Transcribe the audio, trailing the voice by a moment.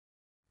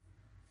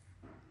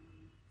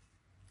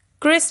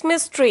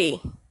Christmas tree.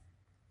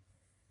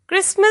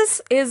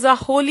 Christmas is a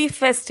holy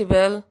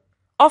festival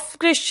of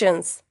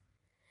Christians.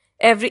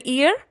 Every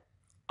year,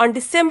 on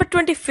December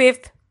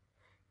 25th,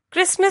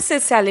 Christmas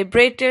is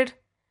celebrated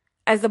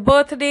as the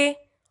birthday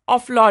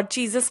of Lord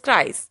Jesus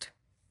Christ.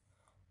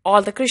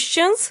 All the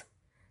Christians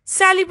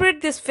celebrate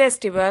this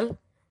festival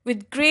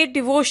with great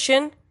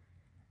devotion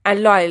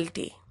and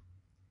loyalty.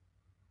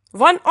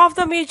 One of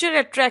the major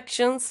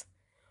attractions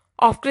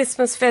of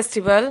Christmas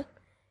festival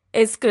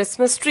is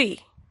Christmas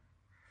tree.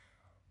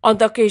 On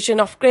the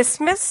occasion of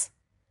Christmas,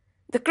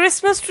 the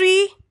Christmas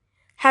tree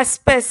has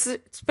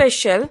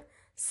special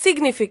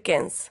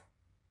significance.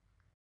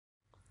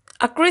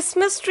 A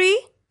Christmas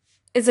tree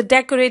is a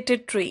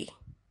decorated tree,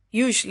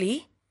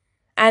 usually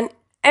an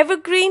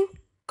evergreen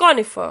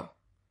conifer,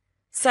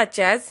 such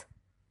as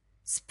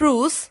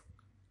spruce,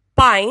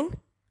 pine,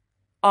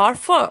 or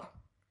fir,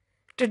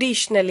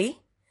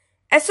 traditionally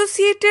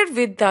associated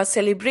with the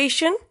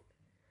celebration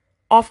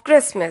of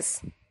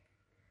Christmas.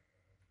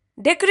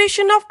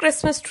 Decoration of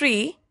Christmas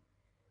tree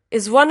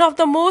is one of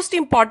the most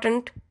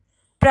important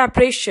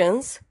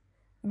preparations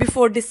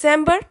before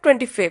December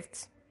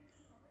 25th.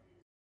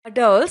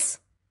 Adults,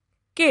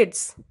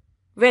 kids,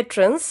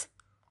 veterans,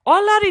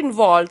 all are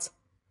involved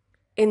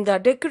in the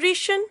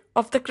decoration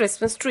of the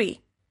Christmas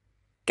tree.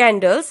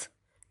 Candles,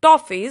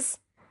 toffees,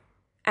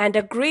 and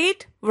a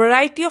great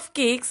variety of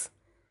cakes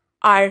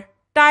are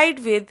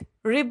tied with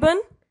ribbon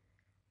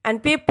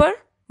and paper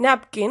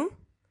napkin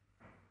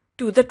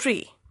to the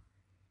tree.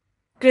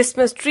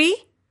 Christmas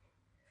tree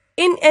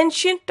in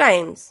ancient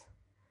times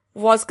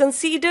was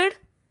considered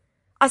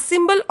a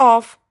symbol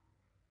of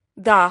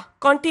the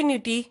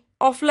continuity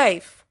of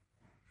life.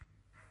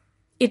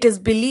 It is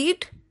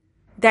believed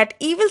that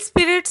evil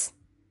spirits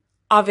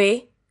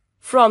away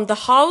from the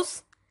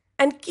house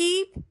and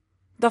keep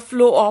the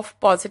flow of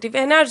positive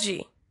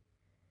energy.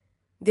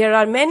 There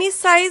are many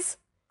sizes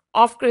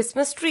of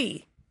Christmas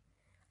tree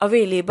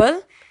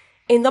available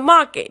in the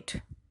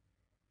market.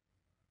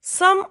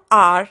 Some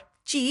are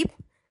cheap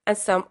and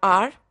some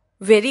are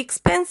very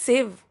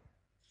expensive.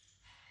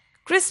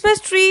 Christmas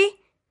tree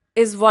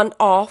is one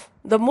of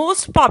the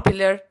most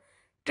popular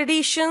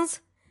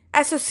traditions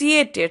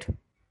associated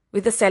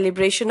with the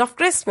celebration of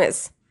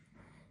Christmas.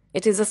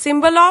 It is a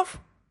symbol of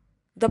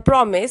the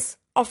promise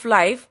of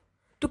life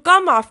to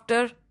come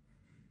after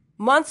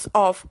months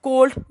of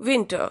cold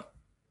winter.